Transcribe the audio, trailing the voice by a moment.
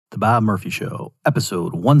Bob Murphy Show,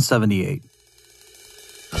 episode 178.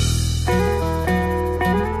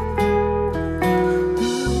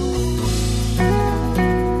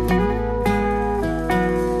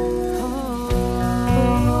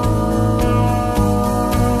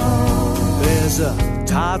 There's a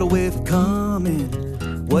tidal wave coming.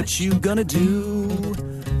 What you gonna do?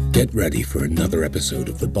 Get ready for another episode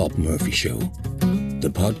of The Bob Murphy Show,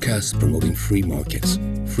 the podcast promoting free markets,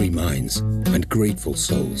 free minds, and grateful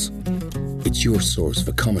souls. It's your source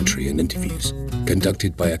for commentary and interviews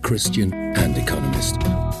conducted by a Christian and economist.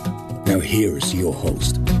 Now here's your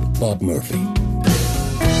host, Bob Murphy.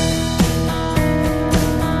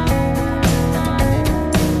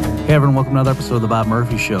 Hey everyone, welcome to another episode of The Bob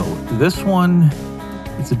Murphy Show. This one,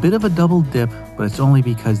 it's a bit of a double dip, but it's only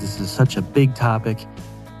because this is such a big topic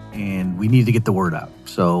and we need to get the word out.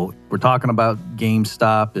 So we're talking about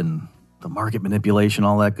GameStop and the market manipulation,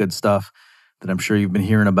 all that good stuff that I'm sure you've been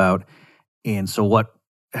hearing about. And so what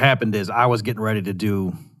happened is I was getting ready to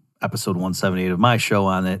do episode 178 of my show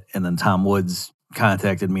on it, and then Tom Woods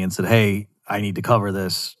contacted me and said, hey, I need to cover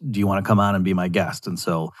this. Do you want to come on and be my guest? And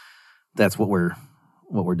so that's what we're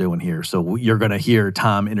doing here. So you're going to hear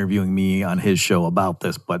Tom interviewing me on his show about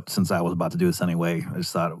this, but since I was about to do this anyway, I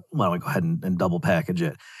just thought, why don't we go ahead and double package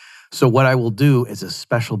it? So what I will do is a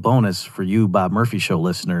special bonus for you Bob Murphy Show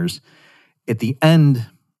listeners. At the end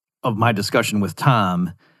of my discussion with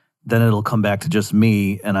Tom, then it'll come back to just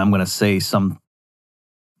me, and I'm going to say some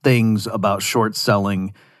things about short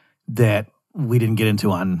selling that we didn't get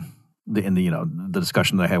into in the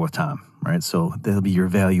discussion that I had with Tom, right? So that'll be your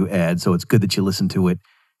value add. So it's good that you listen to it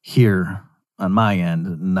here on my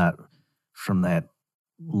end, not from that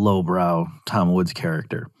lowbrow Tom Woods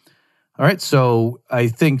character. All right, so I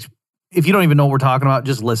think if you don't even know what we're talking about,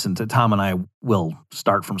 just listen to Tom and I will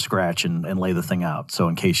start from scratch and lay the thing out. So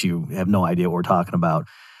in case you have no idea what we're talking about,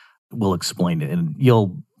 we'll explain it and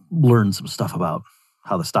you'll learn some stuff about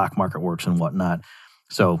how the stock market works and whatnot.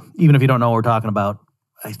 So even if you don't know what we're talking about,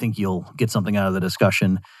 I think you'll get something out of the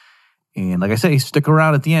discussion. And like I say, stick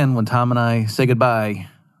around at the end when Tom and I say goodbye.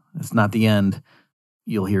 It's not the end.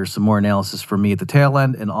 You'll hear some more analysis from me at the tail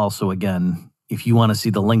end. And also, again, if you want to see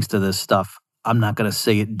the links to this stuff, I'm not going to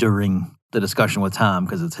say it during the discussion with Tom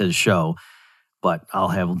because it's his show, but I'll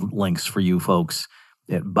have links for you folks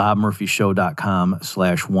at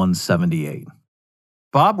bobmurphyshow.com/178.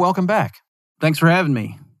 Bob, welcome back. Thanks for having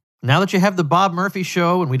me. Now that you have the Bob Murphy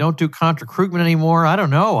Show and we don't do Contra Krugman anymore, I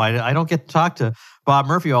don't know. I don't get to talk to Bob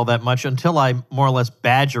Murphy all that much until I more or less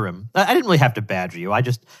badger him. I didn't really have to badger you. I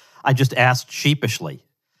just asked sheepishly,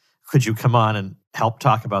 could you come on and help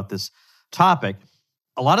talk about this topic?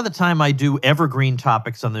 A lot of the time I do evergreen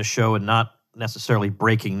topics on this show and not necessarily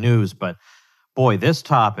breaking news, but boy, this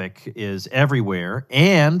topic is everywhere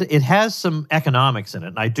and it has some economics in it.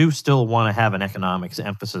 And I do still want to have an economics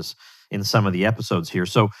emphasis in some of the episodes here.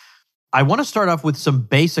 So I want to start off with some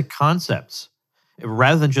basic concepts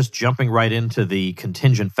rather than just jumping right into the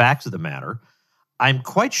contingent facts of the matter. I'm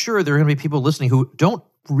quite sure there are going to be people listening who don't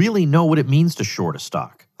really know what it means to short a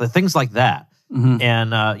stock, things like that. Mm-hmm.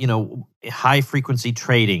 And, high frequency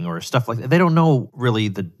trading or stuff like that. They don't know really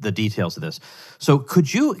the details of this. So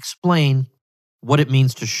could you explain what it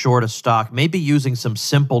means to short a stock, maybe using some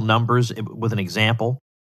simple numbers with an example?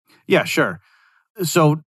 Yeah, sure.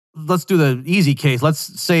 So let's do the easy case.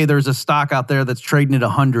 Let's say there's a stock out there that's trading at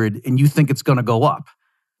 100 and you think it's going to go up.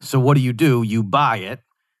 So what do? You buy it.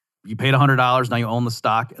 You paid $100. Now you own the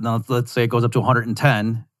stock. And then let's say it goes up to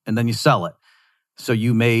 110 and then you sell it. So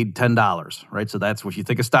you made $10, right? So that's what you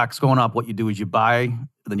think a stock's going up. What you do is you buy,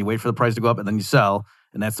 then you wait for the price to go up, and then you sell,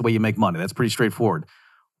 and that's the way you make money. That's pretty straightforward.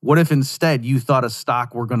 What if instead you thought a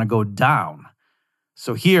stock were going to go down?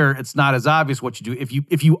 So here, it's not as obvious what you do.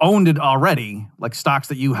 If you owned it already, like stocks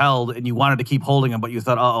that you held and you wanted to keep holding them, but you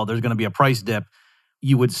thought, there's going to be a price dip,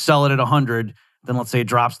 you would sell it at 100, then let's say it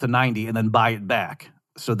drops to 90, and then buy it back.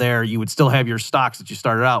 So there, you would still have your stocks that you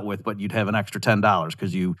started out with, but you'd have an extra $10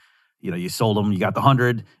 because you sold them, you got the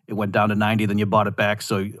 100, it went down to 90, then you bought it back.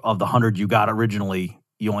 So of the 100 you got originally,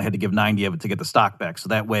 you only had to give 90 of it to get the stock back. So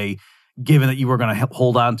that way, given that you were going to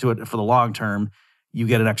hold on to it for the long term, you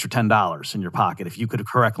get an extra $10 in your pocket if you could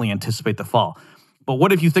correctly anticipate the fall. But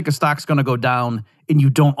what if you think a stock's going to go down and you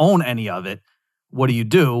don't own any of it? What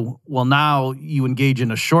do? Well, now you engage in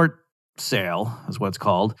a short sale, is what it's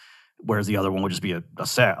called, whereas the other one would just be a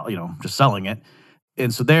sale, just selling it.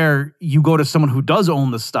 And so there you go to someone who does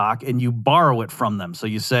own the stock and you borrow it from them. So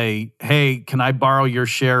you say, hey, can I borrow your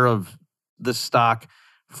share of this stock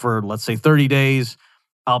for, let's say, 30 days?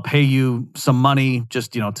 I'll pay you some money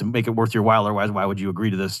just, to make it worth your while. Otherwise, why would you agree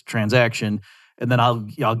to this transaction? and then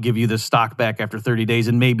I'll give you this stock back after 30 days.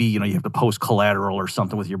 And maybe, you have to post collateral or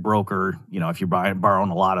something with your broker, if you're borrowing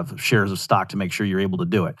a lot of shares of stock to make sure you're able to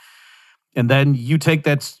do it. And then you take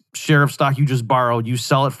that share of stock you just borrowed, you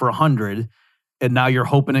sell it for 100, and now you're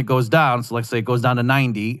hoping it goes down. So let's say it goes down to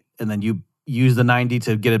 90, and then you use the 90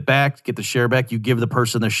 to get it back, get the share back. You give the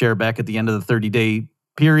person the share back at the end of the 30-day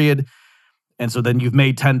period. And so then you've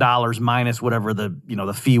made $10 minus whatever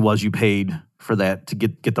the fee was you paid for that to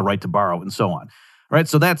get the right to borrow and so on. Right?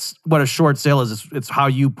 So that's what a short sale is. It's how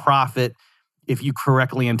you profit if you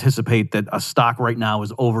correctly anticipate that a stock right now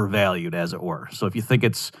is overvalued, as it were. So if you think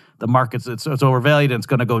the market's overvalued and it's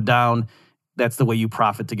going to go down, that's the way you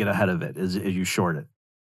profit to get ahead of it, is you short it.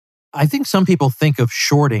 I think some people think of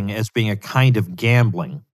shorting as being a kind of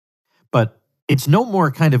gambling, but it's no more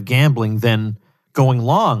a kind of gambling than going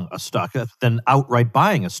long a stock, than outright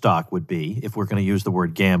buying a stock would be, if we're going to use the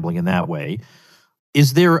word gambling in that way.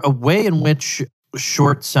 Is there a way in which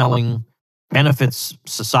short selling benefits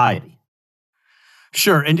society?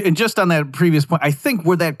 Sure. And just on that previous point, I think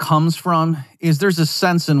where that comes from is there's a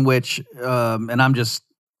sense in which, and I'm just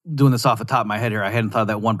doing this off the top of my head here, I hadn't thought of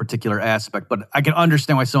that one particular aspect, but I can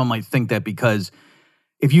understand why someone might think that, because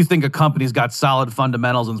if you think a company's got solid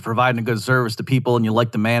fundamentals and is providing a good service to people and you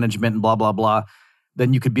like the management and blah, blah, blah,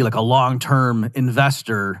 then you could be like a long-term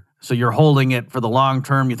investor. So you're holding it for the long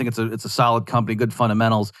term. You think it's a solid company, good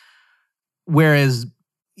fundamentals. Whereas,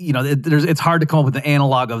 it's hard to come up with an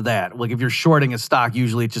analog of that. Like if you're shorting a stock,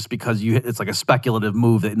 usually it's just because it's like a speculative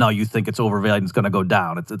move that you think it's overvalued and it's going to go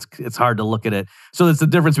down. It's hard to look at it. So it's the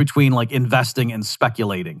difference between like investing and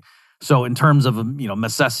speculating. So in terms of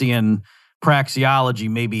Misesian praxeology,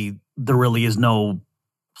 maybe there really is no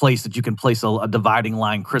place that you can place a dividing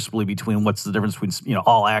line crisply between what's the difference between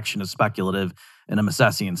all action is speculative in a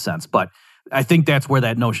Misesian sense. But I think that's where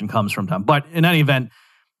that notion comes from, Tom. But in any event,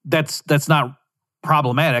 that's not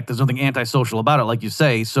problematic. There's nothing antisocial about it, like you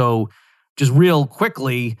say. So just real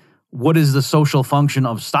quickly, what is the social function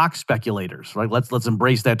of stock speculators, right? Let's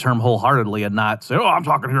embrace that term wholeheartedly and not say, I'm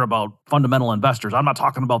talking here about fundamental investors. I'm not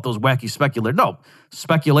talking about those wacky speculators. No,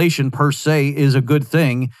 speculation per se is a good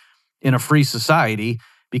thing in a free society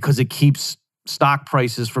because it keeps stock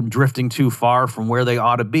prices from drifting too far from where they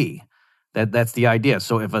ought to be. That's the idea.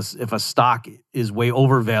 So if a stock is way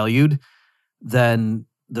overvalued, then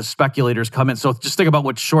the speculators come in. So just think about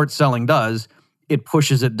what short selling does. It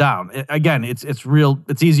pushes it down. Again, it's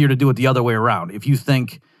easier to do it the other way around. If you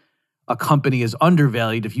think a company is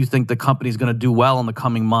undervalued, if you think the company is going to do well in the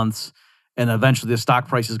coming months, and eventually the stock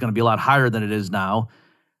price is going to be a lot higher than it is now,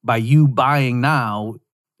 by you buying now,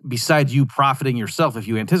 besides you profiting yourself, if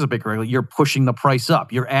you anticipate correctly, you're pushing the price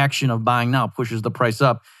up. Your action of buying now pushes the price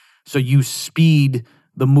up. So you speed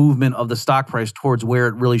the movement of the stock price towards where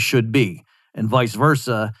it really should be. And vice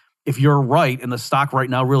versa, if you're right and the stock right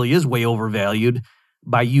now really is way overvalued,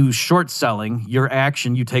 by you short selling, your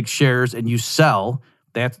action, you take shares and you sell,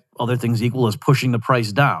 that other things equal is pushing the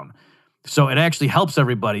price down. So it actually helps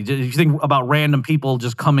everybody. If you think about random people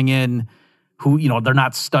just coming in who, they're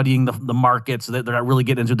not studying the markets, they're not really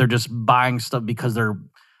getting into it, they're just buying stuff because they're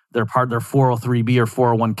part of their 403B or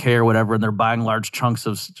 401k or whatever, and they're buying large chunks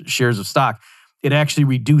of shares of stock. It actually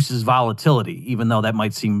reduces volatility, even though that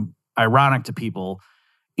might seem ironic to people.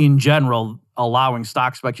 In general, allowing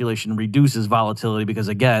stock speculation reduces volatility because,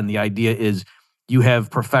 again, the idea is you have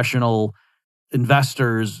professional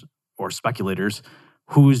investors or speculators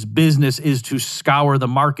whose business is to scour the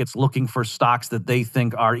markets looking for stocks that they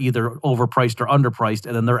think are either overpriced or underpriced,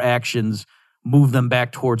 and then their actions move them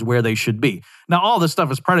back towards where they should be. Now, all this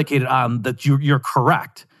stuff is predicated on that you're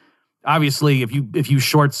correct. Obviously, if you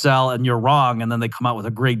short sell and you're wrong, and then they come out with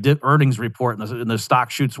a great earnings report and the stock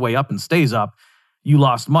shoots way up and stays up, you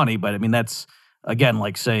lost money. But I mean, that's again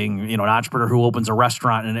like saying an entrepreneur who opens a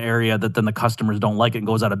restaurant in an area that then the customers don't like it and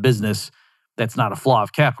goes out of business. That's not a flaw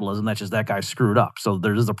of capitalism. That's just that guy screwed up. So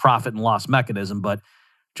there is a profit and loss mechanism, but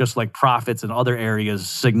just like profits in other areas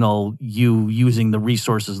signal you using the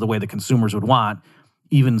resources the way the consumers would want,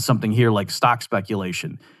 even something here like stock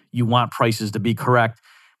speculation, you want prices to be correct.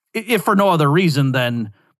 If for no other reason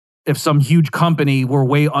than if some huge company were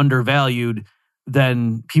way undervalued,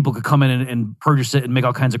 then people could come in and purchase it and make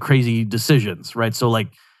all kinds of crazy decisions, right? So like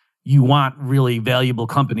you want really valuable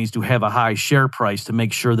companies to have a high share price to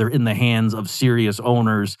make sure they're in the hands of serious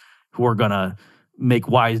owners who are going to make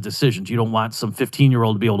wise decisions. You don't want some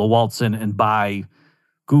 15-year-old to be able to waltz in and buy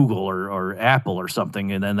Google or Apple or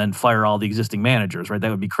something and then fire all the existing managers, right? That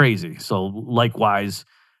would be crazy. So likewise,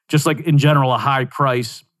 just like in general, a high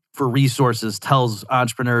price for resources tells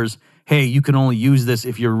entrepreneurs, hey, you can only use this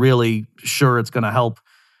if you're really sure it's going to help,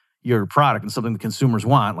 your product and something the consumers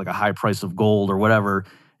want, like a high price of gold or whatever,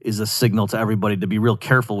 is a signal to everybody to be real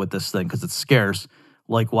careful with this thing because it's scarce.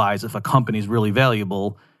 Likewise, if a company is really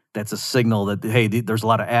valuable, that's a signal that, hey, there's a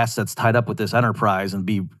lot of assets tied up with this enterprise and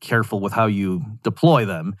be careful with how you deploy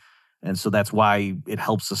them. And so that's why it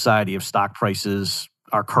helps society if stock prices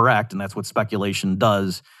are correct, and that's what speculation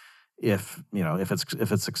does if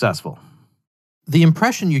it's successful. The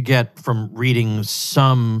impression you get from reading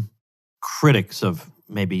some critics of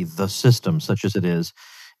maybe the system, such as it is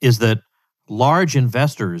that large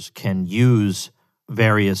investors can use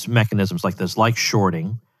various mechanisms like this, like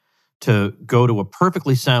shorting, to go to a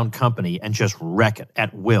perfectly sound company and just wreck it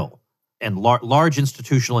at will. And large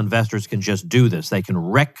institutional investors can just do this. They can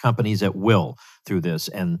wreck companies at will through this,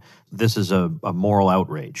 and this is a moral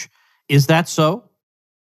outrage. Is that so?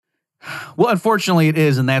 Well, unfortunately it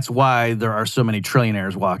is, and that's why there are so many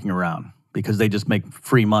trillionaires walking around, because they just make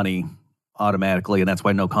free money automatically, and that's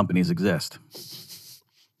why no companies exist.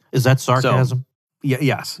 Is that sarcasm?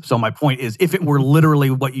 Yes. So my point is, if it were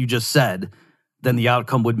literally what you just said, then the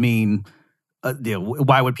outcome would mean,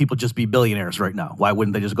 why would people just be billionaires right now? Why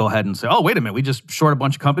wouldn't they just go ahead and say, oh, wait a minute, we just short a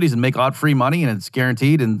bunch of companies and make odd free money and it's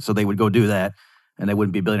guaranteed, and so they would go do that, and they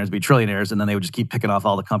wouldn't be billionaires, be trillionaires, and then they would just keep picking off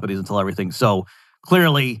all the companies until everything. So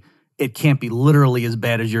clearly, it can't be literally as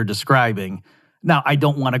bad as you're describing. Now, I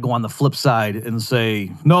don't want to go on the flip side and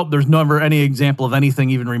say, nope, there's never any example of anything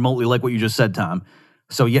even remotely like what you just said, Tom.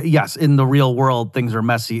 So yes, in the real world, things are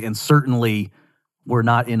messy, and certainly we're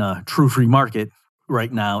not in a true free market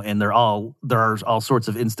right now, and there are all sorts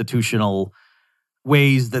of institutional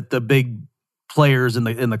ways that the big players in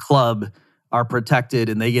the club are protected,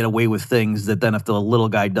 and they get away with things that then if the little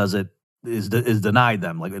guy does it, is denied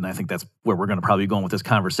them. And I think that's where we're going to probably go with this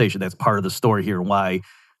conversation. That's part of the story here, and why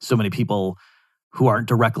so many people who aren't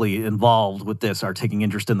directly involved with this are taking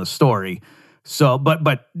interest in the story. So,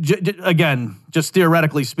 but again, just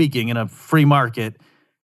theoretically speaking, in a free market,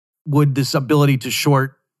 would this ability to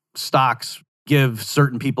short stocks give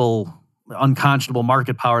certain people unconscionable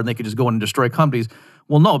market power and they could just go in and destroy companies?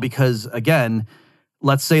 Well, no, because again,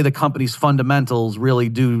 let's say the company's fundamentals really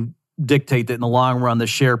do dictate that in the long run, the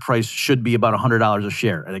share price should be about $100 a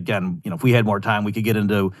share. And again, if we had more time, we could get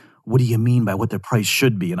into what do you mean by what the price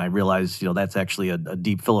should be? And I realize, that's actually a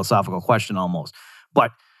deep philosophical question almost.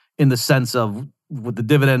 But in the sense of what the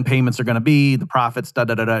dividend payments are going to be, the profits,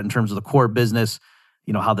 in terms of the core business,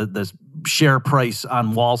 how the share price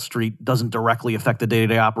on Wall Street doesn't directly affect the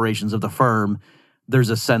day-to-day operations of the firm. There's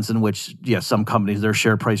a sense in which, some companies, their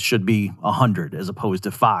share price should be 100 as opposed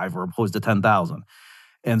to 5 or opposed to 10,000.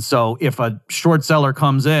 And so if a short seller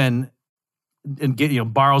comes in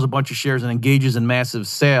and borrows a bunch of shares and engages in massive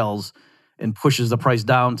sales and pushes the price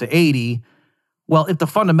down to 80, well, if the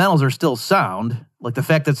fundamentals are still sound, like the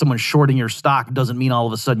fact that someone's shorting your stock doesn't mean all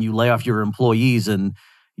of a sudden you lay off your employees and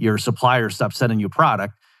your suppliers stop sending you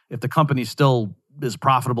product. If the company still is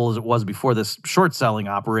profitable as it was before this short selling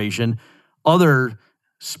operation, other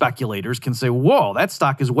speculators can say, whoa, that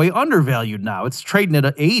stock is way undervalued now. It's trading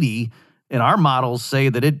at 80. And our models say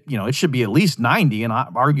that it should be at least 90 and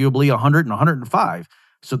arguably 100 and 105.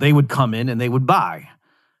 So they would come in and they would buy.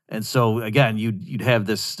 And so again, you'd have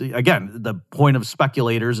this, again, the point of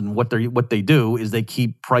speculators and what they do is they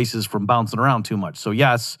keep prices from bouncing around too much. So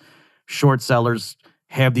yes, short sellers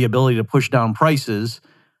have the ability to push down prices,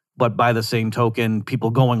 but by the same token, people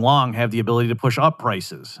going long have the ability to push up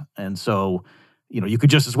prices. And so, you could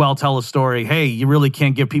just as well tell a story, hey, you really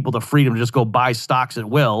can't give people the freedom to just go buy stocks at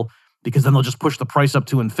will, because then they'll just push the price up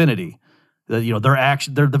to infinity. The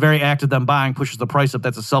very act of them buying pushes the price up.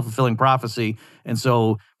 That's a self-fulfilling prophecy. And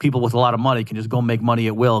so people with a lot of money can just go make money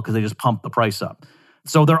at will because they just pump the price up.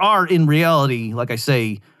 So there are, in reality, like I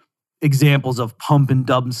say, examples of pump and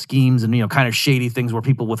dump schemes and, kind of shady things where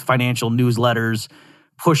people with financial newsletters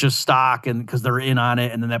push a stock and because they're in on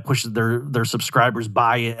it, and then that pushes their subscribers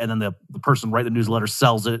buy it, and then the person writing the newsletter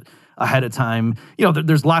sells it ahead of time.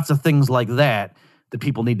 There's lots of things like that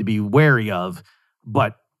people need to be wary of,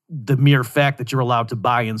 but the mere fact that you're allowed to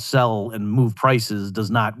buy and sell and move prices does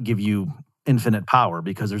not give you infinite power,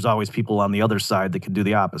 because there's always people on the other side that can do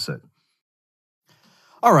the opposite.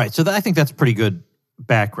 All right, so I think that's pretty good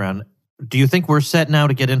background. Do you think we're set now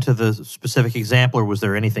to get into the specific example, or was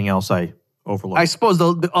there anything else I overlooked? I suppose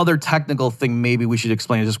the other technical thing maybe we should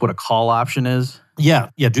explain is just what a call option is. Yeah,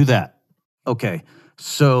 do that. Okay,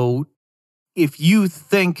 so if you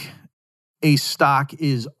think a stock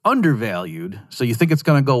is undervalued, so you think it's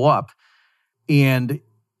going to go up, and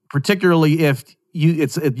particularly if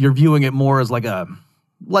you're viewing it more as like a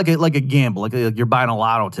gamble, like you're buying a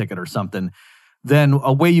lotto ticket or something, then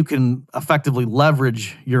a way you can effectively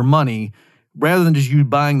leverage your money rather than just you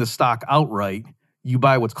buying the stock outright, you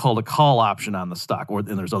buy what's called a call option on the stock,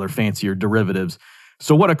 and there's other fancier derivatives.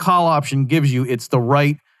 So what a call option gives you, it's the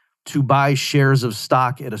right to buy shares of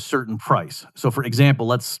stock at a certain price. So for example,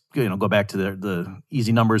 let's go back to the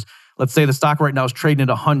easy numbers. Let's say the stock right now is trading at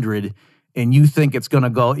 100 and you think it's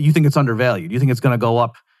undervalued. You think it's going to go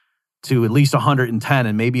up to at least 110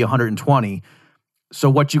 and maybe 120. So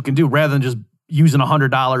what you can do, rather than just using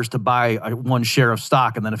 $100 to buy one share of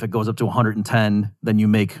stock, and then if it goes up to 110, then you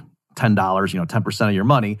make $10, 10% of your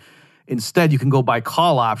money. Instead, you can go buy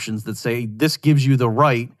call options that say this gives you the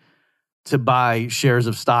right to buy shares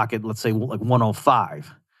of stock at, let's say, like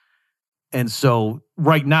 105. And so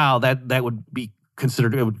right now that would be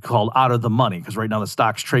considered, it would be called out of the money, because right now the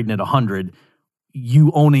stock's trading at 100.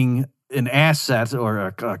 You owning an asset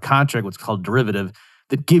or a contract, what's called derivative,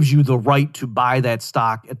 that gives you the right to buy that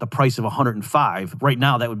stock at the price of 105. Right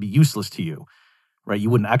now, that would be useless to you, right?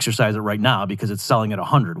 You wouldn't exercise it right now because it's selling at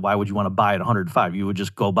 100. Why would you want to buy at 105? You would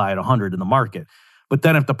just go buy at 100 in the market. But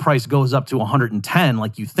then if the price goes up to 110,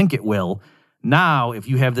 like you think it will, now if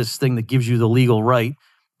you have this thing that gives you the legal right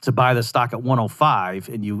to buy the stock at 105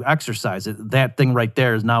 and you exercise it, that thing right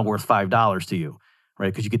there is now worth $5 to you, right?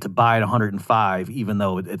 Because you get to buy at 105 even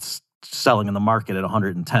though it's selling in the market at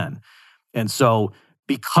 110. And so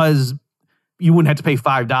because you wouldn't have to pay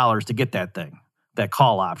 $5 to get that thing, that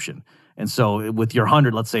call option. And so with your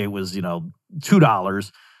 100, let's say it was,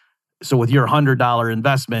 $2. So with your $100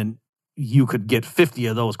 investment, you could get 50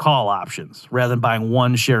 of those call options. Rather than buying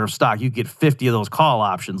one share of stock, you get 50 of those call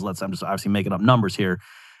options. I'm just obviously making up numbers here.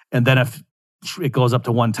 And then if it goes up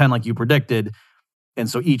to 110 like you predicted, and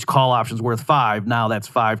so each call option is worth $5, now that's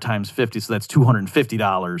 5 times 50, so that's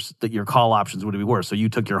 $250 that your call options would be worth. So you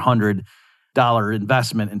took your $100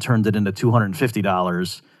 investment and turned it into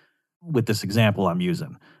 $250 with this example I'm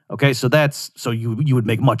using. Okay, so you would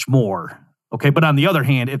make much more. Okay, but on the other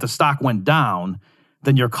hand, if the stock went down,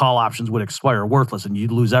 then your call options would expire worthless and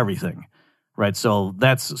you'd lose everything, right? So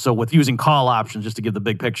with using call options, just to give the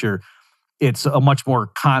big picture, it's a much more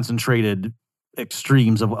concentrated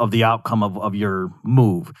extremes of the outcome of your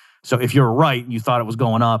move. So if you're right and you thought it was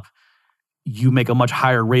going up, you make a much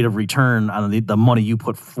higher rate of return on the money you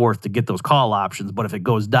put forth to get those call options. But if it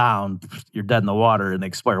goes down, you're dead in the water and they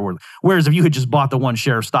expire worthless. Whereas if you had just bought the one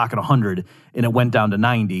share of stock at 100 and it went down to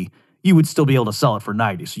 90, you would still be able to sell it for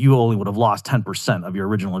 90. So you only would have lost 10% of your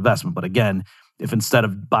original investment. But again, if instead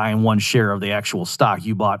of buying one share of the actual stock,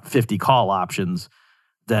 you bought 50 call options,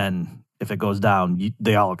 then if it goes down,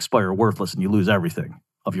 they all expire worthless and you lose everything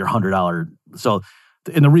of your $100. So,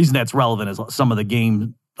 and the reason that's relevant is some of the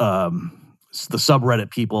game, the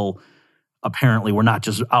subreddit people apparently were not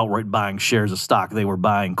just outright buying shares of stock; they were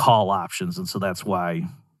buying call options, and so that's why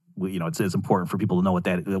it's important for people to know what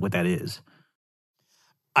that is.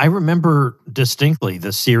 I remember distinctly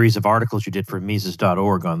the series of articles you did for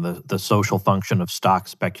Mises.org on the social function of stock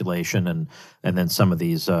speculation and then some of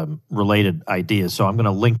these related ideas. So I'm going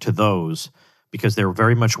to link to those because they're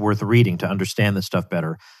very much worth reading to understand this stuff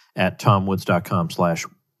better at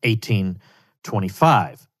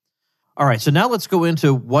tomwoods.com/1825. All right, so now let's go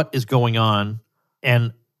into what is going on.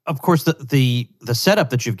 And of course, the setup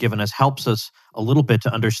that you've given us helps us a little bit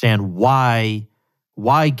to understand why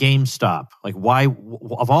GameStop? Like why,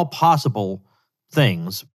 of all possible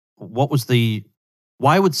things,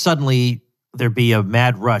 why would suddenly there be a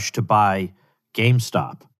mad rush to buy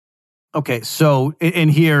GameStop? Okay, so in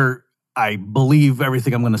here, I believe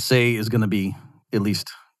everything I'm going to say is going to be at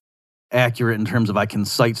least accurate in terms of I can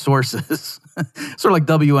cite sources. Sort of like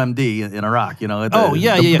WMD in Iraq,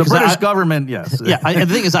 The British government, yes. Yeah, and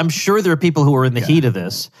the thing is, I'm sure there are people who are in the heat of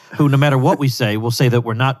this who, no matter what we say, will say that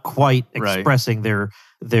we're not quite expressing their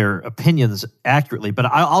opinions accurately. But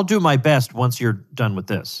I'll do my best once you're done with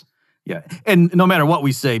this. Yeah, and no matter what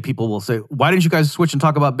we say, people will say, why didn't you guys switch and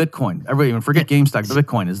talk about Bitcoin? Everybody even forget GameStop, but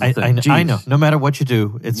Bitcoin is the thing. I know. No matter what you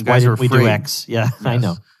do, it's why we do X. Yeah, yes. I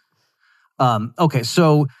know. Okay,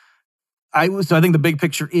 so I think the big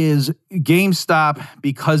picture is GameStop,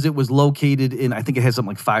 because it was located in, I think it has something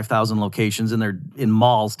like 5,000 locations, and they're in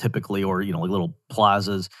malls typically, or like little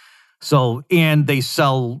plazas. So, and they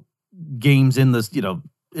sell games in this,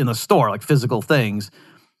 in the store, like physical things.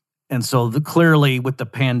 And so clearly with the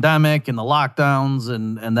pandemic and the lockdowns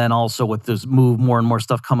and then also with this move, more and more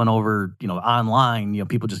stuff coming over, online,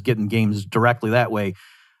 people just getting games directly that way,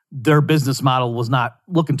 their business model was not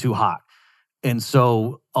looking too hot. And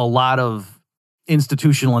so a lot of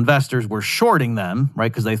institutional investors were shorting them, right?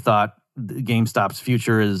 Because they thought GameStop's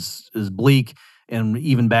future is bleak. And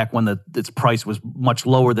even back when its price was much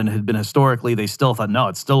lower than it had been historically, they still thought, no,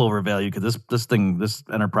 it's still overvalued because this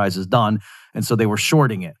enterprise is done. And so they were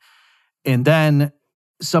shorting it. And then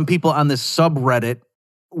some people on this subreddit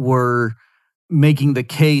were making the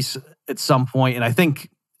case at some point, and I think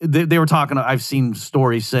they were talking, I've seen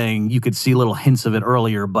stories saying you could see little hints of it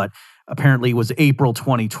earlier, but apparently it was April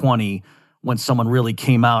 2020 when someone really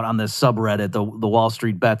came out on this subreddit, the Wall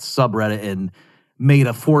Street Bets subreddit, and made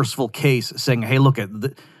a forceful case saying, hey, look,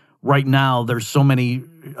 right now there's so many,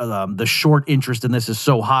 the short interest in this is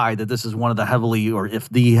so high that this is one of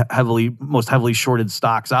the most heavily shorted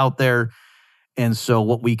stocks out there. And so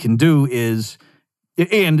what we can do is,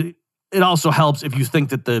 and it also helps if you think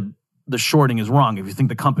that the shorting is wrong, if you think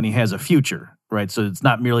the company has a future, right? So it's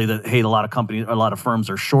not merely that, hey, a lot of firms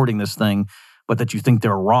are shorting this thing, but that you think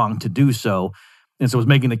they're wrong to do so. And so it's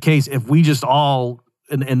making the case, if we just all,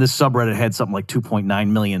 and this subreddit had something like 2.9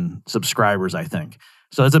 million subscribers, I think.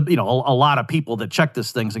 So it's a lot of people that check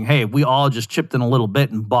this thing saying, hey, if we all just chipped in a little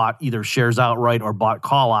bit and bought either shares outright or bought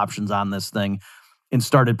call options on this thing and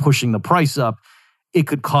started pushing the price up, it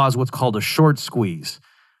could cause what's called a short squeeze.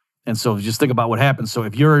 And so just think about what happens. So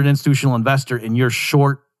if you're an institutional investor and you're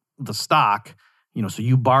short the stock, so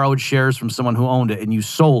you borrowed shares from someone who owned it and you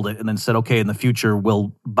sold it and then said, okay, in the future,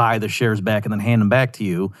 we'll buy the shares back and then hand them back to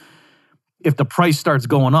you. If the price starts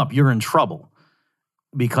going up, you're in trouble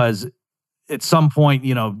because at some point,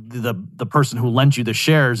 the person who lent you the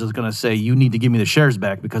shares is going to say, you need to give me the shares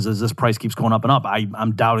back because as this price keeps going up and up,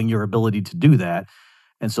 I'm doubting your ability to do that.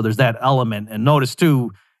 And so there's that element. And notice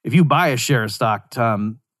too, if you buy a share of stock,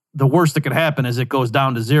 Tom, the worst that could happen is it goes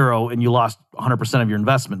down to zero and you lost 100% of your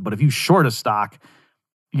investment. But if you short a stock,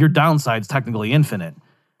 your downside is technically infinite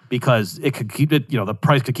because it could keep it, the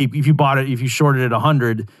price could keep, if you shorted it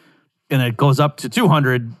 100 and it goes up to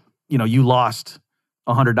 200, you lost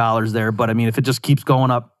 $100 there. But I mean, if it just keeps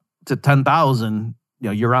going up to 10,000,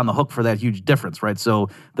 you're on the hook for that huge difference, right? So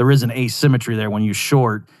there is an asymmetry there. When you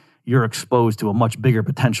short, you're exposed to a much bigger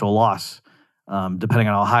potential loss, depending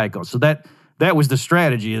on how high it goes. So that was the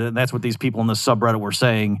strategy, and that's what these people in the subreddit were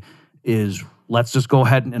saying is let's just go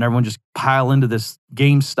ahead and everyone just pile into this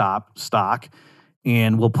GameStop stock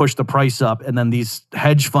and we'll push the price up. And then these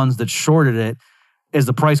hedge funds that shorted it, as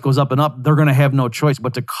the price goes up and up, they're going to have no choice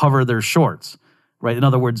but to cover their shorts, right? In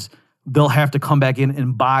other words, they'll have to come back in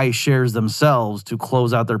and buy shares themselves to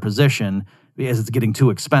close out their position as it's getting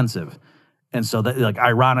too expensive. And so that,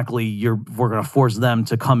 ironically, we're going to force them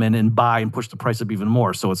to come in and buy and push the price up even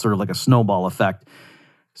more. So it's sort of like a snowball effect.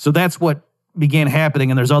 So that's what began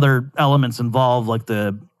happening. And there's other elements involved, like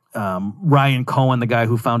the Ryan Cohen, the guy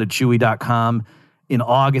who founded Chewy.com, in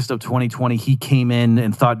August of 2020, he came in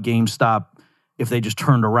and thought GameStop, if they just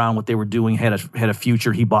turned around what they were doing, had a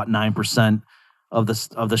future. He bought 9% of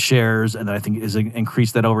the shares, and then I think is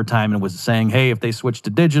increased that over time and was saying, hey, if they switch to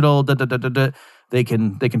digital, they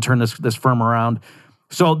can turn this firm around.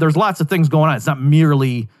 So there's lots of things going on. It's not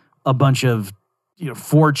merely a bunch of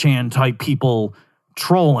 4chan type people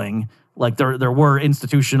trolling. Like there were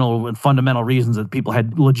institutional and fundamental reasons that people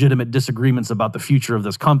had legitimate disagreements about the future of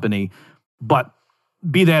this company. But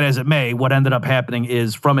be that as it may, what ended up happening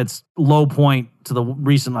is from its low point to the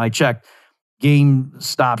recent I checked,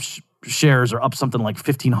 GameStop shares are up something like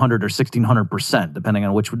 1,500 or 1,600%, depending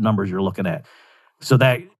on which numbers you're looking at. So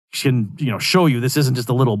that can show you this isn't just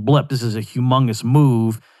a little blip. This is a humongous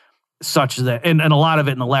move, such that and a lot of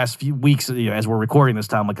it in the last few weeks, as we're recording this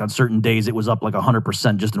time, like on certain days, it was up like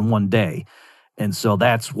 100% just in one day. And so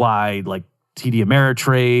that's why like TD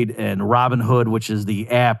Ameritrade and Robinhood, which is the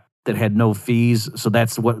app that had no fees. So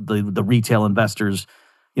that's what the retail investors,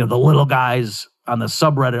 the little guys on the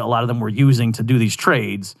subreddit, a lot of them were using to do these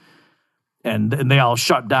trades. And they all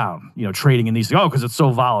shut down, trading in these things. Because it's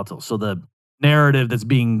so volatile. So the narrative that's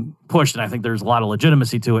being pushed, and I think there's a lot of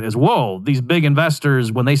legitimacy to it, is, whoa, these big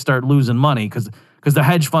investors, when they start losing money, because the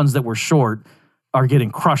hedge funds that were short are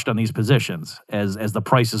getting crushed on these positions as the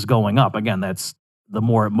price is going up. Again, that's the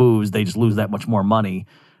more it moves, they just lose that much more money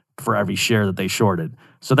for every share that they shorted.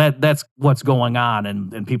 So that's what's going on,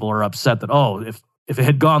 and people are upset that, if it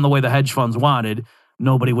had gone the way the hedge funds wanted,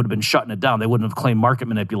 nobody would have been shutting it down. They wouldn't have claimed market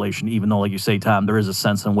manipulation, even though, like you say, Tom, there is a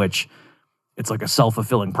sense in which it's like a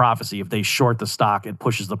self-fulfilling prophecy. If they short the stock, it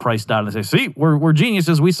pushes the price down and they say, see, we're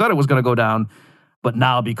geniuses. We said it was going to go down. But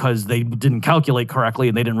now because they didn't calculate correctly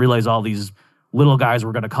and they didn't realize all these little guys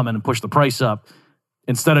were going to come in and push the price up,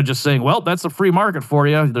 instead of just saying, well, that's a free market for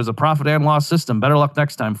you. There's a profit and loss system. Better luck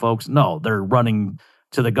next time, folks. No, they're running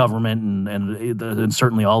to the government and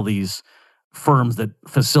certainly all these firms that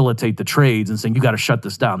facilitate the trades and saying, you got to shut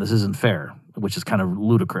this down. This isn't fair, which is kind of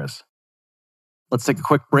ludicrous. Let's take a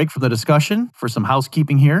quick break from the discussion for some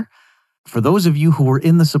housekeeping here. For those of you who were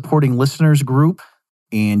in the supporting listeners group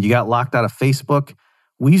and you got locked out of Facebook,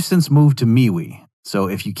 we've since moved to MeWe. So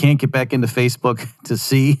if you can't get back into Facebook to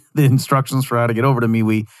see the instructions for how to get over to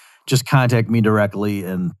MeWe, just contact me directly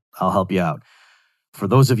and I'll help you out. For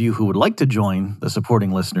those of you who would like to join the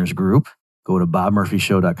supporting listeners group, go to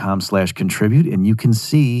bobmurphyshow.com/contribute and you can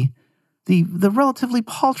see the relatively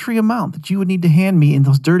paltry amount that you would need to hand me in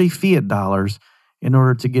those dirty fiat dollars in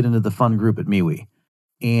order to get into the fun group at MeWe.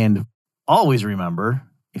 And always remember,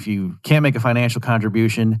 if you can't make a financial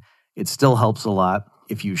contribution, it still helps a lot.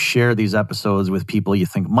 If you share these episodes with people you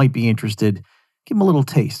think might be interested, give them a little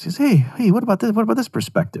taste. Just, hey, what about this? What about this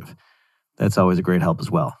perspective? That's always a great help as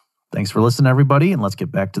well. Thanks for listening, everybody, and let's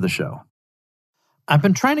get back to the show. I've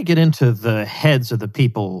been trying to get into the heads of the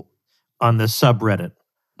people on this subreddit.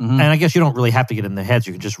 And I guess you don't really have to get in the heads.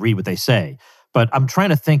 You can just read what they say. But I'm trying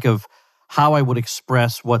to think of how I would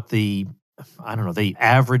express what the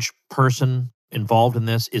average person involved in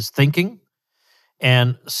this is thinking.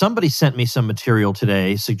 And somebody sent me some material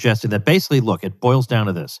today suggesting that basically, look, it boils down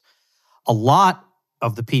to this. A lot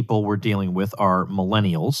of the people we're dealing with are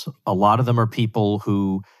millennials. A lot of them are people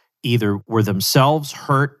who either were themselves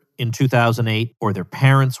hurt in 2008 or their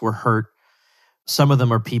parents were hurt. Some of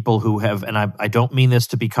them are people who have, and I don't mean this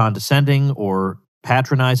to be condescending or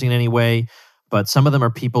patronizing in any way, but some of them are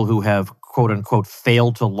people who have, quote unquote,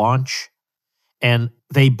 failed to launch. And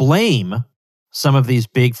they blame some of these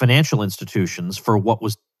big financial institutions for what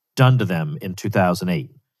was done to them in 2008.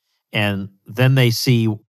 And then they see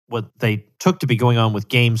what they took to be going on with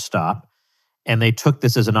GameStop, and they took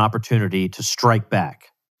this as an opportunity to strike back.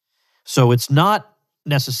 So it's not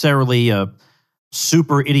necessarily a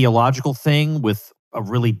super ideological thing with a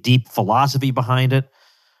really deep philosophy behind it.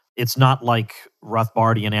 It's not like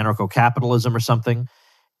Rothbardian anarcho-capitalism or something.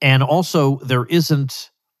 And also,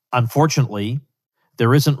 unfortunately,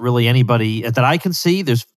 there isn't really anybody that I can see.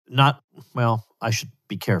 I should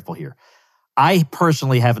be careful here. I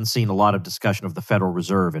personally haven't seen a lot of discussion of the Federal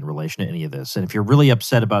Reserve in relation to any of this. And if you're really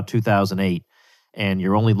upset about 2008 and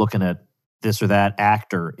you're only looking at this or that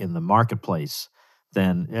actor in the marketplace,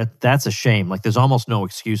 then that's a shame. Like, there's almost no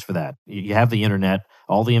excuse for that. You have the internet,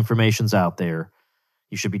 all the information's out there.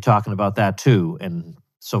 You should be talking about that too, and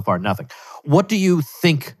so far nothing. What do you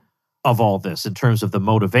think of all this in terms of the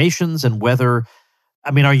motivations and whether,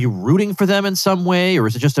 are you rooting for them in some way, or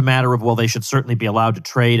is it just a matter of, well, they should certainly be allowed to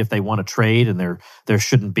trade if they want to trade, and there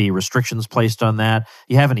shouldn't be restrictions placed on that?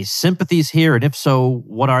 You have any sympathies here, and if so,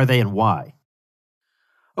 what are they and why?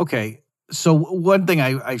 Okay, so one thing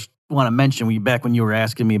I want to mention, back when you were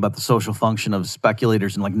asking me about the social function of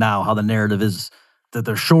speculators and like now how the narrative is that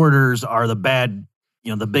the shorters are the bad,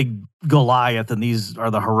 the big Goliath and these are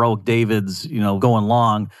the heroic Davids, going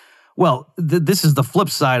long. Well, this is the flip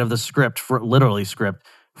side of the script,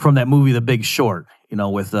 from that movie The Big Short,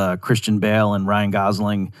 with Christian Bale and Ryan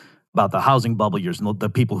Gosling about the housing bubble years and the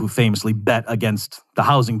people who famously bet against the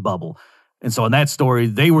housing bubble. And so in that story,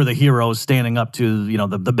 they were the heroes standing up to,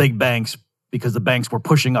 the big banks because the banks were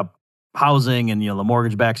pushing up housing and, the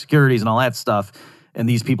mortgage-backed securities and all that stuff. And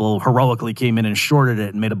these people heroically came in and shorted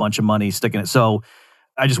it and made a bunch of money sticking it. So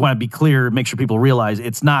I just want to be clear, make sure people realize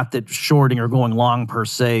it's not that shorting or going long per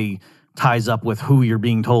se ties up with who you're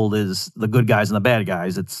being told is the good guys and the bad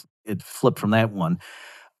guys. It flipped from that one.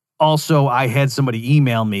 Also, I had somebody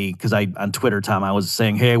email me because on Twitter, Tom, I was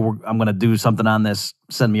saying, hey, I'm going to do something on this.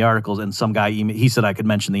 Send me articles. And some guy he said I could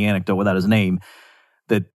mention the anecdote without his name,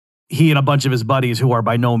 that he and a bunch of his buddies who are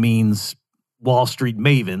by no means Wall Street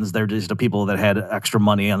mavens, they're just the people that had extra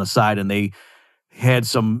money on the side, and they had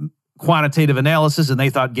some quantitative analysis and they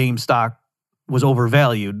thought GameStop was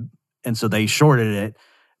overvalued. And so they shorted it.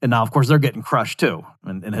 And now, of course, they're getting crushed too.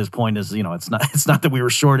 And his point is, it's not that we were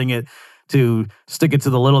shorting it to stick it to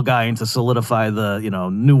the little guy and to solidify the,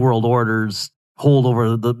 New World Order's hold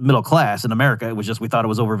over the middle class in America. It was just we thought it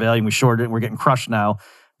was overvalued and we shorted it, and we're getting crushed now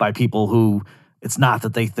by people who, it's not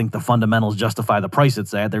that they think the fundamentals justify the price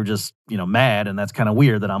it's at. They're just, mad. And that's kind of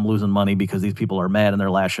weird that I'm losing money because these people are mad and they're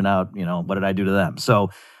lashing out, what did I do to them? So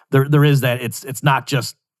there is that. It's not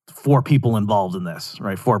just 4 people involved in this,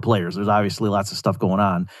 right? 4 players. There's obviously lots of stuff going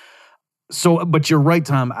on. So, but you're right,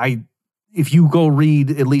 Tom. If you go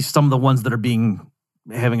read at least some of the ones that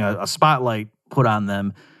are having a spotlight put on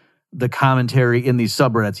them, the commentary in these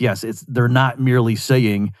subreddits, yes, they're not merely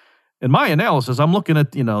saying, in my analysis, I'm looking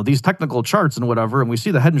at, these technical charts and whatever, and we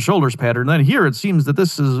see the head and shoulders pattern. And then here it seems that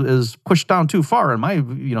this is pushed down too far, and my,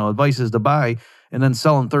 advice is to buy and then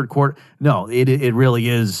sell in third quarter. No, it really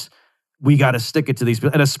is. We got to stick it to these,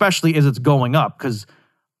 and especially as it's going up, because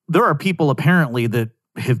there are people apparently that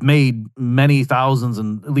have made many thousands,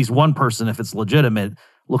 and at least one person, if it's legitimate,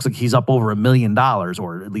 looks like he's up over $1 million,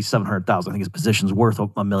 or at least 700,000. I think his position's worth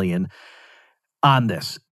 $1 million on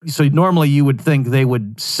this. So normally you would think they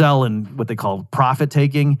would sell in what they call profit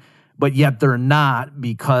taking, but yet they're not,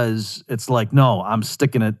 because it's like, no, I'm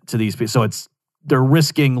sticking it to these people. So they're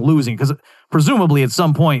risking losing, because presumably at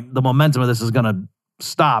some point the momentum of this is going to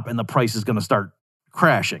stop and the price is going to start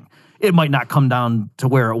crashing. It might not come down to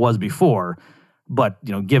where it was before, but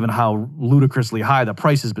given how ludicrously high the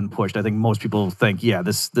price has been pushed, I think most people think, yeah,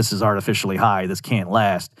 this is artificially high. This can't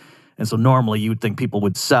last. And so normally you would think people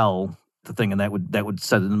would sell the thing, and that would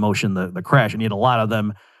set in motion the crash. And yet a lot of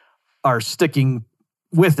them are sticking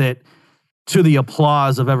with it to the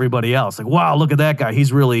applause of everybody else. Like, wow, look at that guy.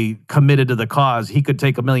 He's really committed to the cause. He could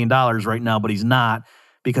take $1 million right now, but he's not,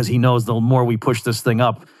 because he knows the more we push this thing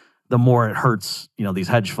up, the more it hurts, these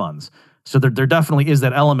hedge funds. So there definitely is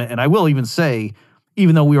that element. And I will even say,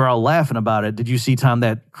 even though we were all laughing about it, did you see, Tom,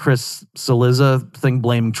 that Chris Cillizza thing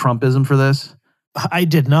blaming Trumpism for this? I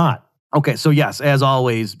did not. Okay, so yes, as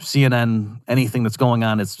always, CNN, anything that's going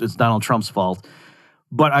on, it's Donald Trump's fault.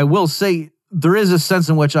 But I will say there is a sense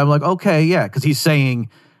in which I'm like, okay, yeah, because he's saying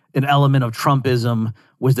an element of Trumpism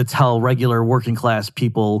was to tell regular working class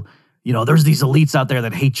people, there's these elites out there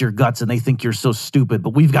that hate your guts and they think you're so stupid, but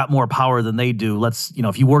we've got more power than they do. Let's,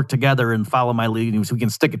 if you work together and follow my lead, we can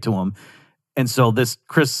stick it to them. And so this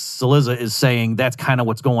Chris Cillizza is saying that's kind of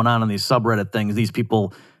what's going on in these subreddit things. These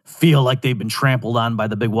people feel like they've been trampled on by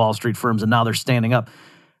the big Wall Street firms and now they're standing up.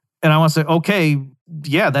 And I want to say, okay,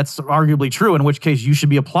 yeah, that's arguably true, in which case you should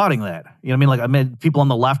be applauding that. You know what I mean? People on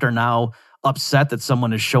the left are now upset that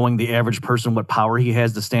someone is showing the average person what power he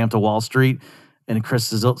has to stand to Wall Street. And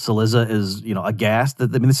Chris Cillizza is, aghast.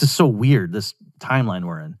 This is so weird, this timeline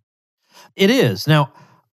we're in. It is. Now,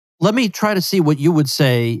 let me try to see what you would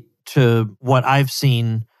say to what I've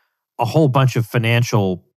seen a whole bunch of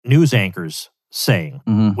financial news anchors saying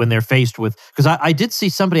when they're faced with, because I did see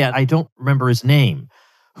somebody, I don't remember his name,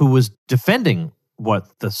 who was defending what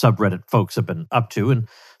the subreddit folks have been up to. And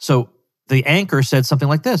so the anchor said something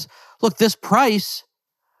like this: look, this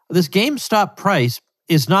GameStop price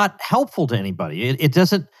is not helpful to anybody. It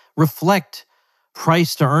doesn't reflect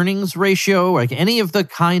price to earnings ratio, like any of the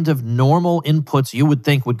kind of normal inputs you would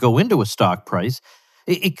think would go into a stock price.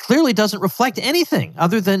 It clearly doesn't reflect anything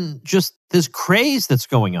other than just this craze that's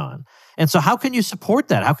going on. And so how can you support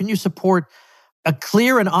that? How can you support a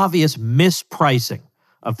clear and obvious mispricing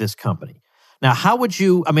of this company? Now, how would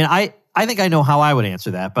you, I think I know how I would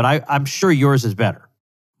answer that, but I'm sure yours is better.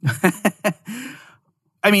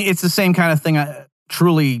 It's the same kind of thing.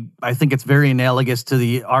 I think it's very analogous to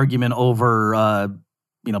the argument over,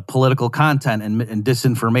 political content and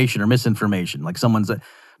disinformation or misinformation. Like someone said,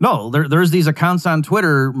 no, there's these accounts on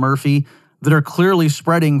Twitter, Murphy, that are clearly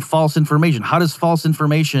spreading false information. How does false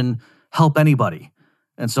information help anybody?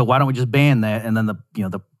 And so why don't we just ban that? And then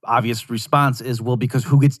the obvious response is, well, because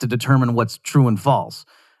who gets to determine what's true and false?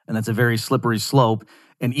 And that's a very slippery slope.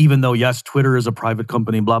 And even though, yes, Twitter is a private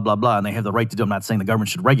company, blah, blah, blah, and they have the right to do it, I'm not saying the government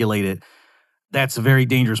should regulate it. That's a very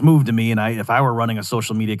dangerous move to me. And if I were running a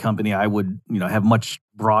social media company, I would, have much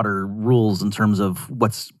broader rules in terms of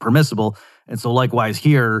what's permissible. And so likewise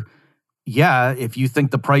here, yeah, if you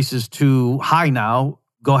think the price is too high now,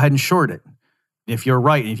 go ahead and short it. If you're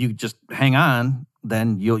right, and if you just hang on,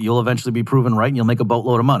 then you'll eventually be proven right and you'll make a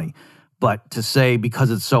boatload of money. But to say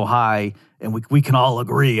because it's so high and we can all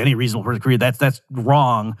agree, any reasonable person agree, that's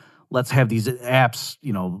wrong. Let's have these apps,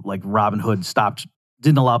 like Robinhood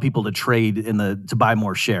didn't allow people to trade to buy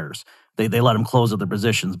more shares. They let them close up their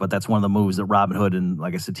positions, but that's one of the moves that Robinhood and,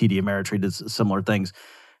 like I said, TD Ameritrade did similar things.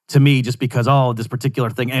 To me, just because, this particular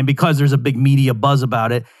thing, and because there's a big media buzz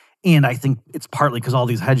about it, and I think it's partly because all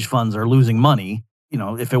these hedge funds are losing money.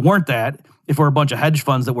 If it weren't that, if we're a bunch of hedge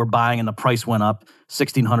funds that were buying and the price went up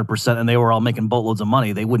 1,600% and they were all making boatloads of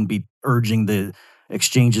money, they wouldn't be urging the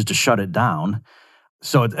exchanges to shut it down.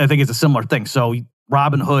 So I think it's a similar thing. So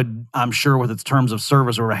Robinhood, I'm sure with its terms of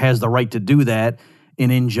service, or has the right to do that.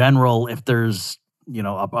 And in general, if there's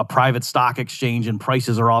a private stock exchange and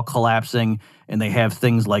prices are all collapsing and they have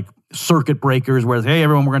things like circuit breakers where, hey,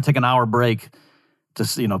 everyone, we're going to take an hour break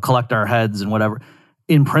to collect our heads and whatever.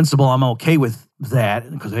 In principle, I'm okay with that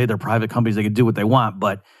because, hey, they're private companies. They can do what they want.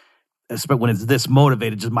 But when it's this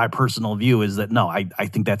motivated, just my personal view is that, no, I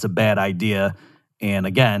think that's a bad idea. And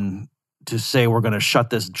again, to say we're going to shut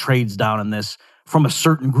this trades down in this from a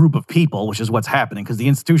certain group of people, which is what's happening, because the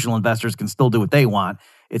institutional investors can still do what they want.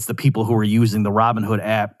 It's the people who are using the Robinhood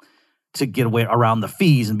app to get away around the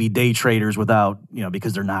fees and be day traders without,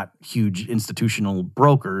 because they're not huge institutional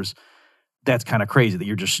brokers. That's kind of crazy that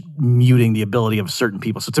you're just muting the ability of certain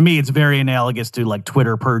people. So to me, it's very analogous to like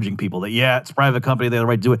Twitter purging people that, yeah, it's a private company, they have the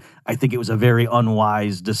right to do it. I think it was a very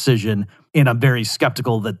unwise decision. And I'm very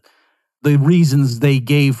skeptical that the reasons they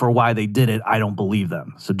gave for why they did it, I don't believe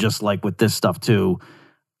them. So just like with this stuff too,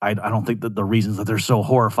 I don't think that the reasons that they're so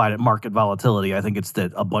horrified at market volatility, I think it's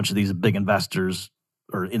that a bunch of these big investors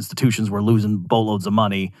or institutions were losing boatloads of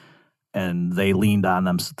money and they leaned on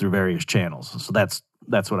them through various channels. So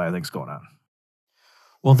that's what I think is going on.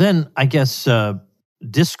 Well, then I guess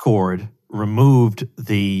Discord removed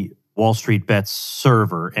the Wall Street Bets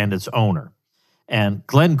server and its owner. And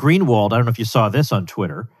Glenn Greenwald, I don't know if you saw this on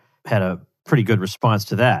Twitter, had a pretty good response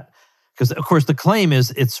to that. Because, of course, the claim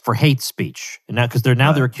is it's for hate speech. And now, because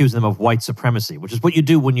they're accusing them of white supremacy, which is what you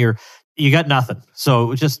do when you got nothing.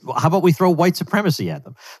 So just, how about we throw white supremacy at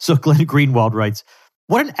them? So Glenn Greenwald writes,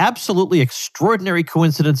 what an absolutely extraordinary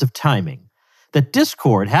coincidence of timing that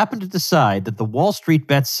Discord happened to decide that the Wall Street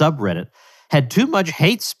Bets subreddit had too much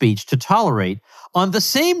hate speech to tolerate on the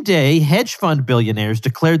same day hedge fund billionaires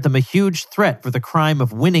declared them a huge threat for the crime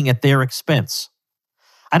of winning at their expense.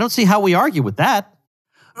 I don't see how we argue with that.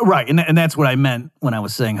 Right, and that's what I meant when I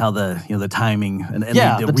was saying how the timing and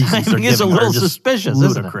the reasons timing is a little suspicious,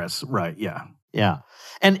 ludicrous. Isn't it? Right, yeah. Yeah.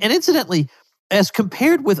 And incidentally, as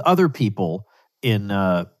compared with other people in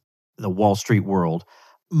the Wall Street world,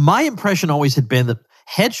 my impression always had been that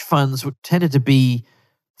hedge funds tended to be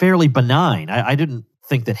fairly benign. I didn't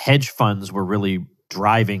think that hedge funds were really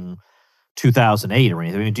driving 2008 or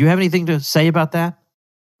anything. I mean, do you have anything to say about that?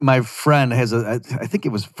 My friend has I think it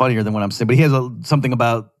was funnier than what I'm saying, but he has something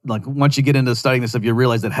about, like, once you get into studying this stuff, you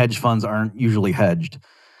realize that hedge funds aren't usually hedged.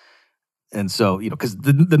 And so, because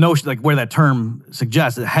the notion, like where that term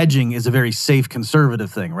suggests that hedging is a very safe, conservative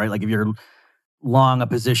thing, right? Like if you're long a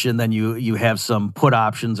position, then you have some put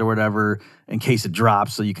options or whatever in case it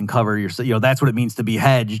drops, so you can cover your. That's what it means to be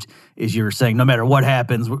hedged. Is you're saying no matter what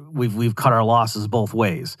happens, we've cut our losses both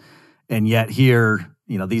ways. And yet here,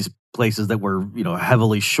 these places that were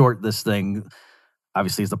heavily short this thing,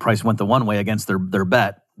 obviously as the price went the one way against their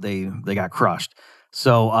bet, they got crushed.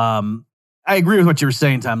 So I agree with what you were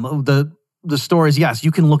saying, Tom. The stories, yes, you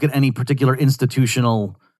can look at any particular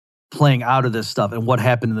institutional playing out of this stuff and what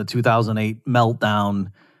happened in the 2008 meltdown.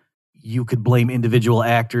 You could blame individual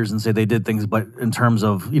actors and say they did things, but in terms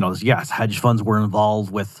of, yes, hedge funds were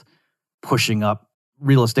involved with pushing up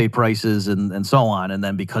real estate prices and so on. And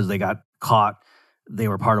then because they got caught, they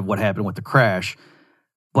were part of what happened with the crash.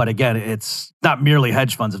 But again, it's not merely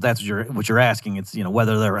hedge funds. If that's what you're asking, it's,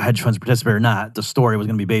 whether they're hedge funds participate or not, the story was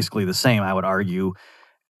going to be basically the same, I would argue.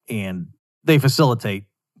 And they facilitate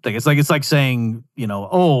things. It's like saying,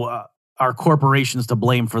 our corporations to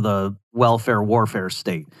blame for the welfare warfare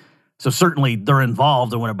state. So certainly they're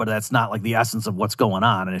involved in whatever, but that's not like the essence of what's going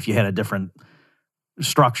on. And if you had a different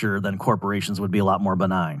structure, then corporations would be a lot more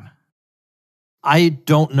benign. I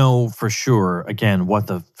don't know for sure, again, what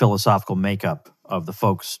the philosophical makeup of the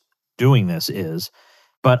folks doing this is,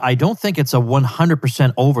 but I don't think it's a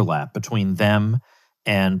 100% overlap between them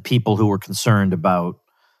and people who are concerned about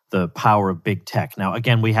the power of big tech. Now,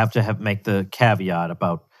 again, we have to make the caveat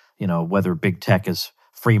about, whether big tech is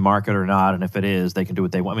free market or not, and if it is, they can do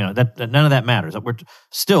what they want. None of that matters.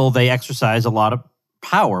 They exercise a lot of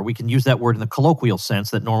power. We can use that word in the colloquial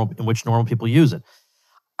sense in which normal people use it.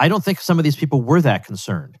 I don't think some of these people were that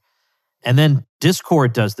concerned. And then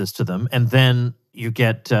Discord does this to them, and then you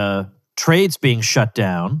get trades being shut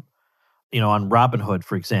down, on Robinhood,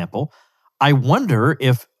 for example. I wonder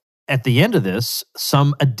if at the end of this,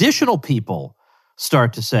 some additional people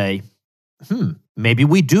start to say, maybe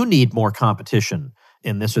we do need more competition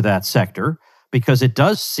in this or that sector, because it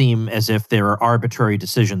does seem as if there are arbitrary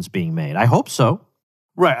decisions being made. I hope so.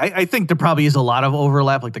 Right. I think there probably is a lot of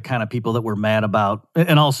overlap, like the kind of people that we're mad about.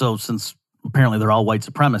 And also, since apparently they're all white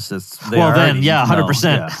supremacists.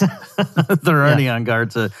 100%. They're already on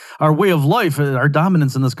guard to our way of life, our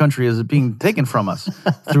dominance in this country is being taken from us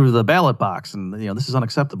through the ballot box. And, this is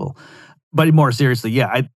unacceptable. But more seriously,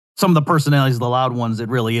 some of the personalities, the loud ones, it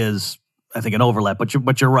really is, I think, an overlap. But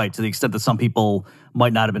you're right, to the extent that some people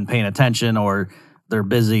might not have been paying attention, or they're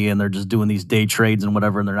busy and they're just doing these day trades and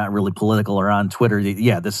whatever, and they're not really political or on Twitter. They're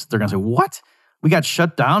going to say, what? We got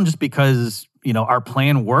shut down just because, our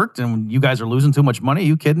plan worked and you guys are losing too much money? Are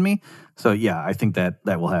you kidding me? So, I think that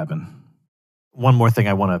will happen. One more thing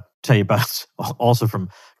I want to tell you about, also from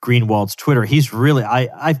Greenwald's Twitter. He's really,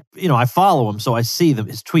 I follow him, so I see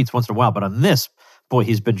his tweets once in a while. But on this, boy,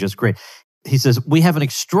 he's been just great. He says, we have an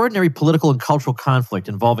extraordinary political and cultural conflict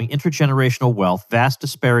involving intergenerational wealth, vast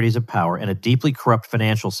disparities of power, and a deeply corrupt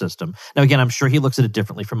financial system. Now, again, I'm sure he looks at it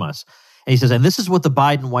differently from us. And he says, and this is what the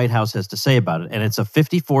Biden White House has to say about it. And it's a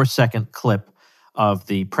 54-second clip of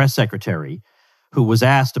the press secretary who was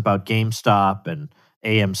asked about GameStop and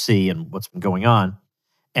AMC and what's been going on.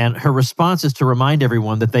 And her response is to remind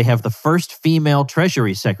everyone that they have the first female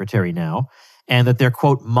Treasury Secretary now, and that they're,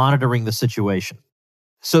 quote, monitoring the situation.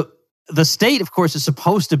 So the state, of course, is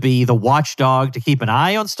supposed to be the watchdog to keep an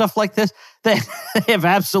eye on stuff like this. They have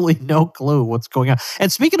absolutely no clue what's going on.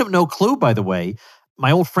 And speaking of no clue, by the way,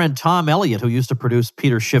 my old friend Tom Elliott, who used to produce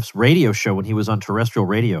Peter Schiff's radio show when he was on terrestrial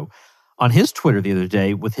radio, on his Twitter the other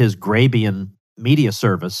day with his Grabian media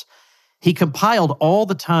service, he compiled all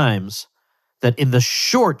the times that in the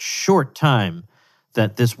short time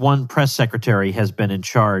that this one press secretary has been in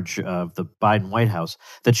charge of the Biden White House,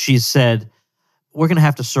 that she's said, we're going to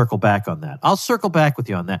have to circle back on that. I'll circle back with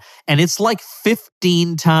you on that. And it's like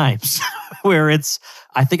 15 times where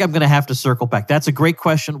I think I'm going to have to circle back. That's a great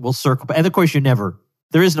question. We'll circle back. And of course,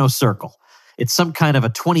 there is no circle. It's some kind of a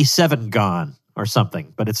 27 gone or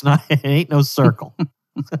something, but it ain't no circle.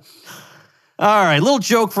 All right, little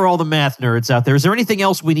joke for all the math nerds out there. Is there anything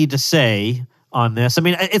else we need to say on this? I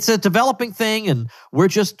mean, it's a developing thing, and we're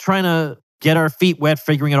just trying to get our feet wet,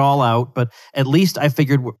 figuring it all out. But at least I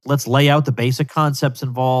figured let's lay out the basic concepts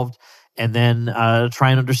involved and then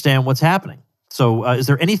try and understand what's happening. So is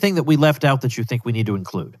there anything that we left out that you think we need to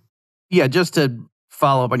include? Yeah, just to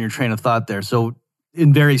follow up on your train of thought there. So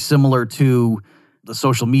in very similar to the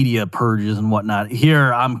social media purges and whatnot,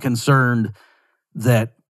 here I'm concerned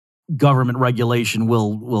that government regulation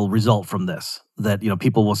will result from this. That,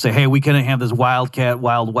 people will say, hey, we can't have this wildcat,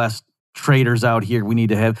 Wild West traders out here. We need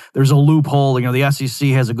to have, there's a loophole. The SEC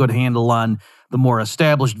has a good handle on the more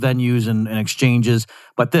established venues and exchanges.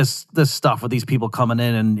 But this stuff with these people coming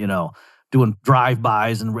in and, doing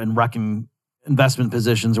drive-bys and wrecking investment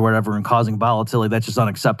positions or whatever and causing volatility, that's just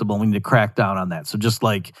unacceptable. We need to crack down on that. So just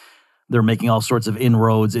like they're making all sorts of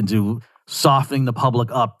inroads into softening the public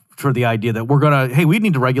up for the idea that we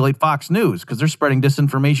need to regulate Fox News because they're spreading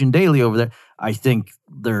disinformation daily over there. I think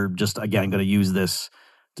they're just, again, going to use this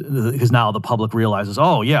because now the public realizes,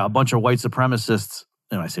 oh, yeah, a bunch of white supremacists,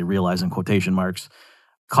 and I say realize in quotation marks,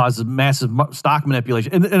 causes massive stock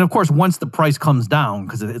manipulation. And of course, once the price comes down,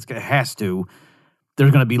 because it has to,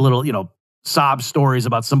 there's going to be little, sob stories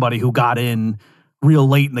about somebody who got in real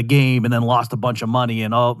late in the game and then lost a bunch of money.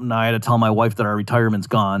 And, now I had to tell my wife that our retirement's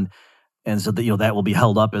gone. And so that, that will be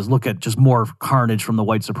held up as look at just more carnage from the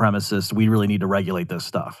white supremacists. We really need to regulate this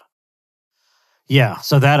stuff. Yeah.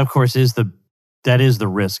 So that, of course, is the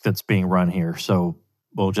risk that's being run here. So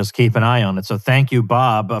we'll just keep an eye on it. So thank you,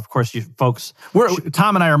 Bob. Of course, you folks.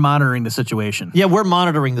 Tom and I are monitoring the situation. Yeah, we're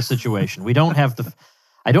monitoring the situation. We don't have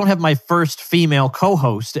I don't have my first female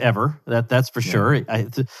co-host ever. That's for sure.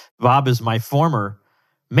 Bob is my former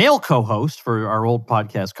male co-host for our old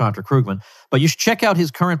podcast, Contra Krugman. But you should check out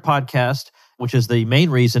his current podcast, which is the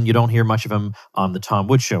main reason you don't hear much of him on the Tom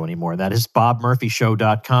Woods Show anymore. That is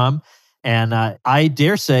BobMurphyShow.com. And I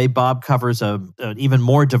dare say Bob covers an even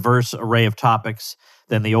more diverse array of topics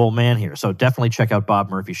than the old man here. So definitely check out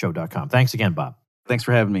BobMurphyShow.com. Thanks again, Bob. Thanks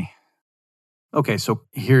for having me. Okay, so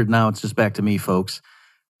here now it's just back to me, folks.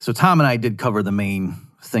 So Tom and I did cover the main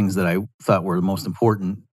things that I thought were the most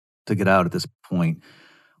important to get out at this point.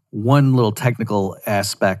 One little technical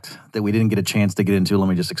aspect that we didn't get a chance to get into, let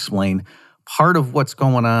me just explain. Part of what's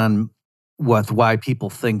going on with why people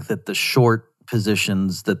think that the short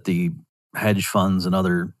positions that the hedge funds and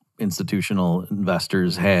other institutional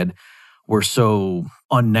investors had were so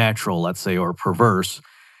unnatural, let's say, or perverse,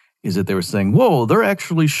 is that they were saying, whoa, they're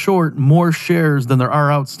actually short more shares than there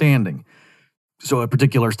are outstanding. So a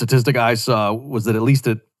particular statistic I saw was that at least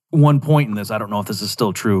at one point in this, I don't know if this is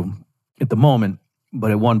still true at the moment, but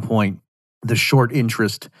at one point, the short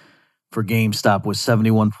interest for GameStop was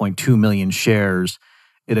 71.2 million shares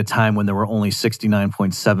at a time when there were only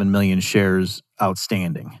 69.7 million shares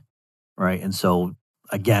outstanding, right? And so,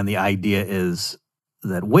 again, the idea is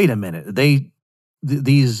that, wait a minute,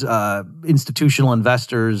 these institutional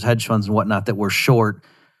investors, hedge funds and whatnot that were short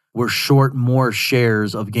more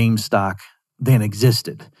shares of GameStop than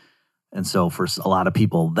existed. And so for a lot of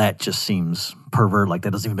people, that just seems pervert, like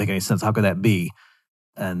that doesn't even make any sense. How could that be?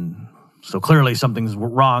 And so clearly something's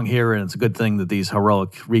wrong here, and it's a good thing that these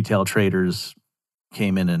heroic retail traders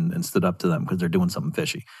came in and stood up to them because they're doing something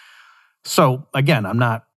fishy. So again, I'm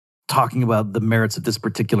not talking about the merits of this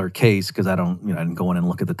particular case because I didn't go in and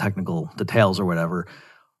look at the technical details or whatever.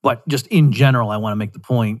 But just in general, I want to make the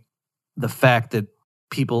point, the fact that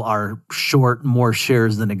people are short more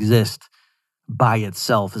shares than exist by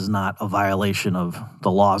itself is not a violation of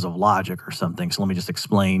the laws of logic or something. So let me just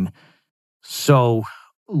explain. So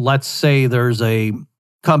let's say there's a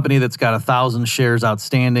company that's got 1,000 shares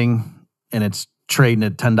outstanding and it's trading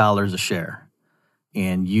at $10 a share.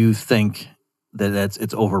 And you think that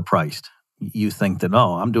it's overpriced you think that,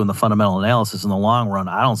 oh, I'm doing the fundamental analysis in the long run.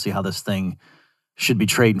 I don't see how this thing should be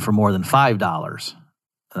trading for more than $5.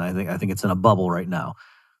 And I think it's in a bubble right now.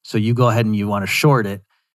 So you go ahead and you want to short it.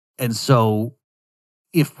 And so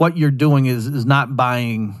if what you're doing is not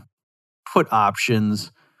buying put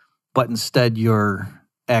options, but instead you're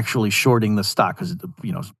actually shorting the stock, because,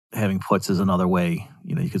 having puts is another way,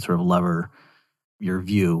 you could sort of lever your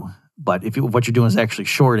view. But if what you're doing is actually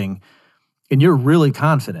shorting and you're really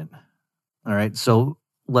confident, all right, so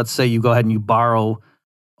let's say you go ahead and you borrow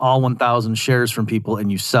all 1,000 shares from people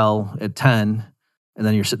and you sell at 10, and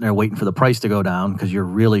then you're sitting there waiting for the price to go down because you're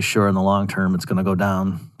really sure in the long term it's going to go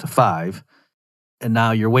down to 5. And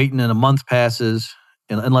now you're waiting and a month passes,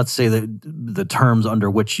 and let's say that the terms under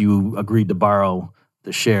which you agreed to borrow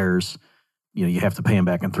the shares, you have to pay them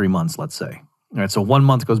back in 3 months, let's say. All right, so 1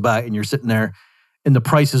 month goes by and you're sitting there and the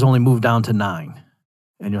price has only moved down to 9.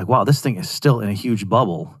 And you're like, wow, this thing is still in a huge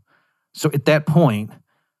bubble. So at that point,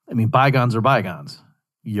 bygones are bygones.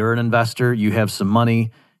 You're an investor, you have some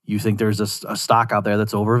money, you think there's a stock out there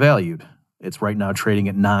that's overvalued. It's right now trading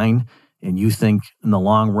at 9, and you think in the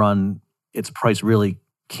long run, its price really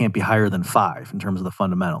can't be higher than 5 in terms of the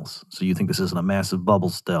fundamentals. So you think this isn't a massive bubble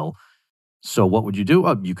still. So what would you do?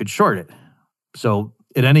 Oh, you could short it. So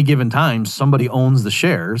at any given time, somebody owns the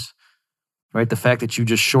shares, right? The fact that you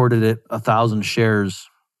just shorted it 1,000 shares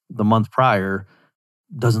the month prior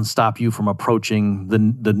doesn't stop you from approaching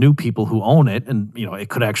the new people who own it. And, it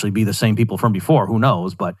could actually be the same people from before, who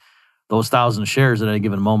knows? But those 1,000 shares at any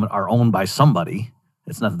given moment are owned by somebody.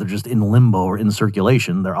 It's not that they're just in limbo or in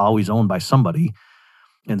circulation. They're always owned by somebody.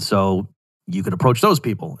 And so you could approach those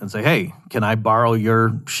people and say, hey, can I borrow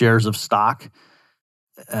your shares of stock?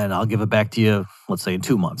 And I'll give it back to you, let's say in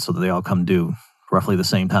 2 months, so that they all come due roughly the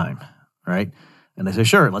same time, right? And they say,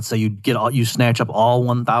 sure. Let's say you snatch up all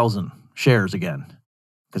 1,000 shares again.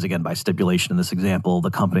 Because again, by stipulation in this example, the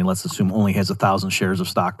company, let's assume, only has 1,000 shares of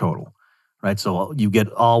stock total, right? So you get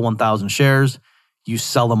all 1,000 shares, you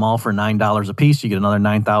sell them all for $9 a piece, you get another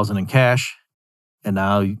 $9,000 in cash, and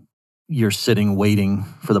now you're sitting waiting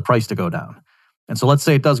for the price to go down. And so let's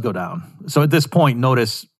say it does go down. So at this point,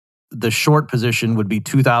 notice the short position would be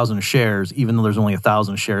 2,000 shares, even though there's only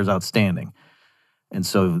 1,000 shares outstanding. And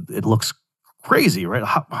so it looks crazy, right?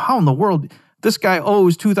 How in the world? This guy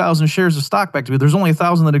owes 2,000 shares of stock back to me. There's only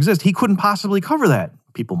 1,000 that exist. He couldn't possibly cover that,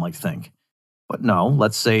 people might think. But no,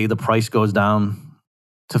 let's say the price goes down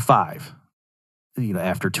to 5,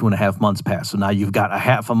 after 2.5 months pass. So now you've got a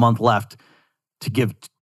half a month left to give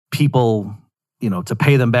people, to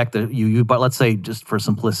pay them back but let's say, just for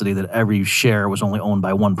simplicity, that every share was only owned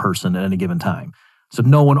by one person at any given time. So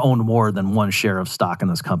no one owned more than one share of stock in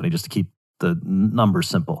this company, just to keep the numbers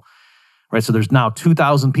simple. Right? So there's now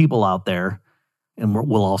 2,000 people out there. And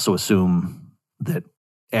we'll also assume that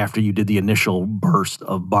after you did the initial burst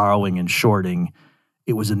of borrowing and shorting,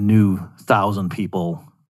 it was a new 1,000 people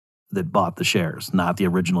that bought the shares, not the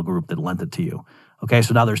original group that lent it to you. Okay,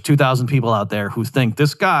 so now there's 2,000 people out there who think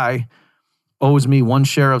this guy owes me 1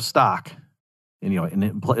 share of stock, and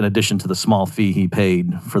in addition to the small fee he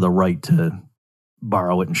paid for the right to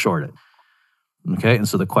borrow it and short it. Okay, and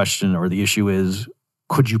so the question or the issue is,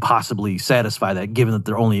 could you possibly satisfy that, given that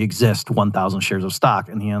there only exist 1,000 shares of stock?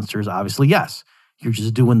 And the answer is obviously yes. You're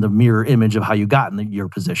just doing the mirror image of how you got in your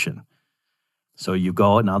position. So you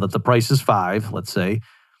go, now that the price is 5, let's say,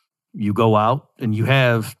 you go out and you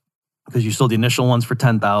have, because you sold the initial ones for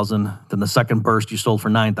 10,000, then the second burst you sold for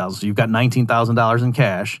 9,000. So you've got $19,000 in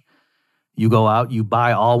cash. You go out, you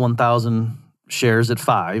buy all 1,000 shares at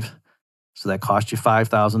 5. So that cost you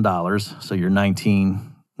 $5,000. So your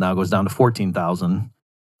 19 now goes down to 14,000.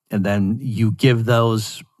 And then you give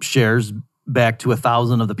those shares back to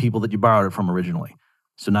 1,000 of the people that you borrowed it from originally.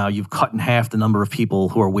 So now you've cut in half the number of people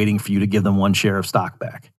who are waiting for you to give them 1 share of stock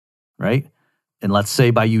back, right? And let's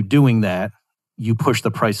say by you doing that, you push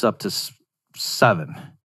the price up to 7,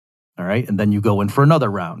 all right? And then you go in for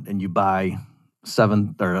another round and you buy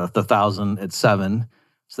 7 or 1,000 at 7.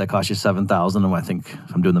 So that costs you 7,000. And I think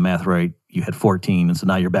if I'm doing the math right, you had 14. And so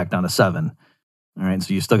now you're back down to 7. All right,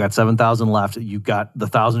 so you still got 7,000 left. You got the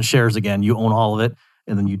 1,000 shares again. You own all of it,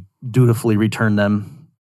 and then you dutifully return them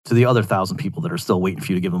to the other 1,000 people that are still waiting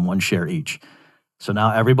for you to give them 1 share each. So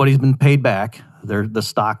now everybody's been paid back. They're the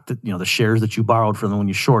stock that the shares that you borrowed from them when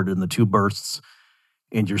you shorted in the 2 bursts,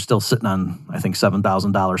 and you're still sitting on, I think,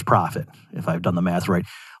 $7,000 profit, if I've done the math right,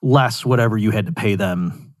 less whatever you had to pay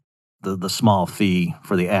them, the small fee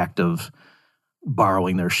for the act of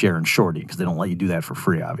borrowing their share and shorting, because they don't let you do that for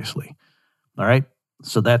free, obviously. All right,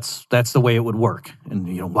 so that's the way it would work.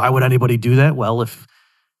 And why would anybody do that? Well, if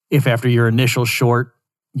after your initial short,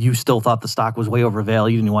 you still thought the stock was way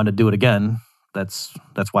overvalued and you wanted to do it again, that's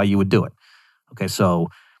why you would do it. Okay, so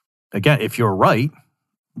again, if you're right,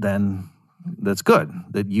 then that's good.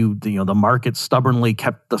 That the market stubbornly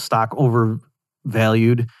kept the stock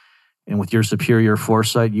overvalued, and with your superior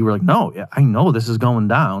foresight, you were like, no, I know this is going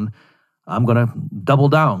down. I'm going to double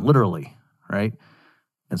down, literally, right?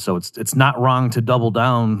 And so it's not wrong to double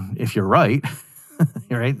down if you're right,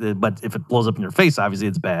 right? But if it blows up in your face, obviously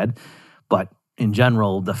it's bad. But in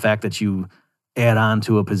general, the fact that you add on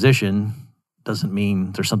to a position doesn't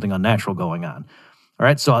mean there's something unnatural going on. All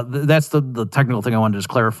right, so that's the technical thing I wanted to just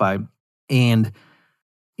clarify. And,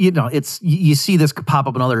 you see this pop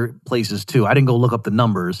up in other places too. I didn't go look up the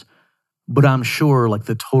numbers, but I'm sure like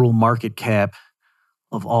the total market cap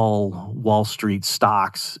of all Wall Street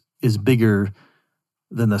stocks is bigger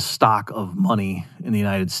than the stock of money in the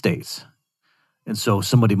United States. And so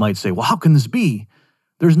somebody might say, well, how can this be?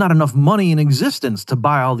 There's not enough money in existence to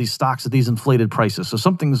buy all these stocks at these inflated prices. So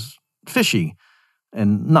something's fishy.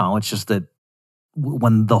 And no, it's just that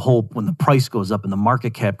when the price goes up and the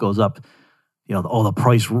market cap goes up, the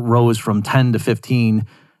price rose from 10 to 15,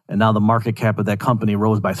 and now the market cap of that company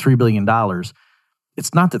rose by $3 billion.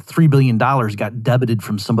 It's not that $3 billion got debited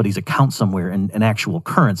from somebody's account somewhere in actual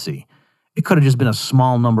currency. It could have just been a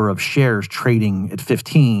small number of shares trading at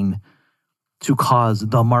 15 to cause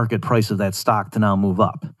the market price of that stock to now move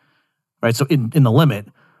up, right? So in the limit,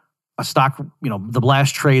 a stock, the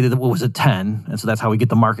last trade was at 10, and so that's how we get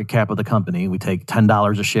the market cap of the company. We take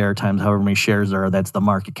 $10 a share times however many shares there are, that's the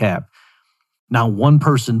market cap. Now one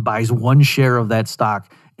person buys one share of that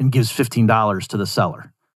stock and gives $15 to the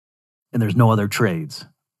seller, and there's no other trades.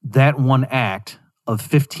 That one act of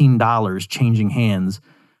 $15 changing hands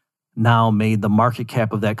now made the market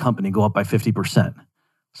cap of that company go up by 50%.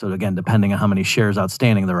 So again, depending on how many shares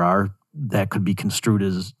outstanding there are, that could be construed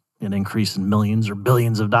as an increase in millions or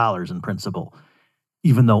billions of dollars in principle,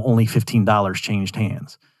 even though only $15 changed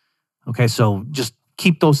hands. Okay, so just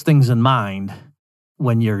keep those things in mind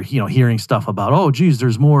when you're hearing stuff about, oh, geez,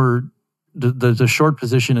 there's more, the short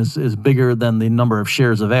position is bigger than the number of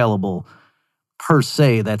shares available. Per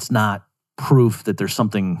se, that's not proof that there's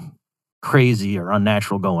something crazy or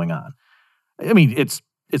unnatural going on. I mean, it's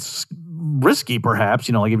risky, perhaps,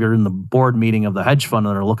 like if you're in the board meeting of the hedge fund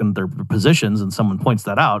and they're looking at their positions and someone points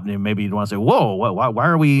that out, and maybe you'd want to say, whoa, why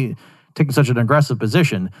are we taking such an aggressive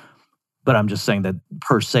position? But I'm just saying that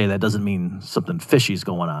per se, that doesn't mean something fishy is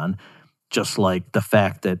going on. Just like the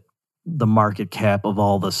fact that the market cap of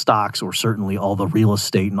all the stocks, or certainly all the real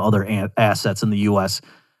estate and other assets in the U.S.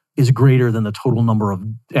 is greater than the total number of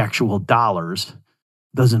actual dollars,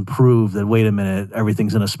 doesn't prove that, wait a minute,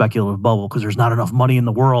 everything's in a speculative bubble because there's not enough money in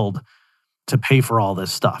the world to pay for all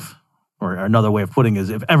this stuff. Or another way of putting it is,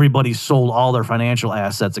 if everybody sold all their financial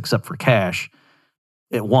assets except for cash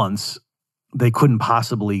at once, they couldn't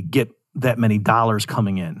possibly get that many dollars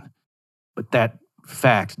coming in. But that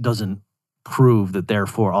fact doesn't prove that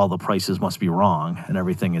therefore all the prices must be wrong and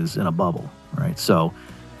everything is in a bubble, right? So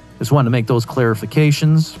just wanted to make those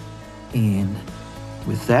clarifications. And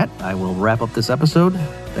with that, I will wrap up this episode.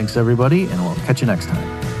 Thanks, everybody, and we'll catch you next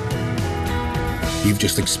time. You've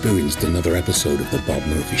just experienced another episode of The Bob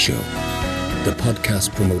Murphy Show, the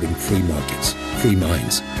podcast promoting free markets, free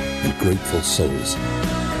minds, and grateful souls.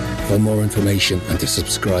 For more information and to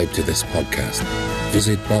subscribe to this podcast,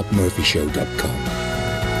 visit bobmurphyshow.com.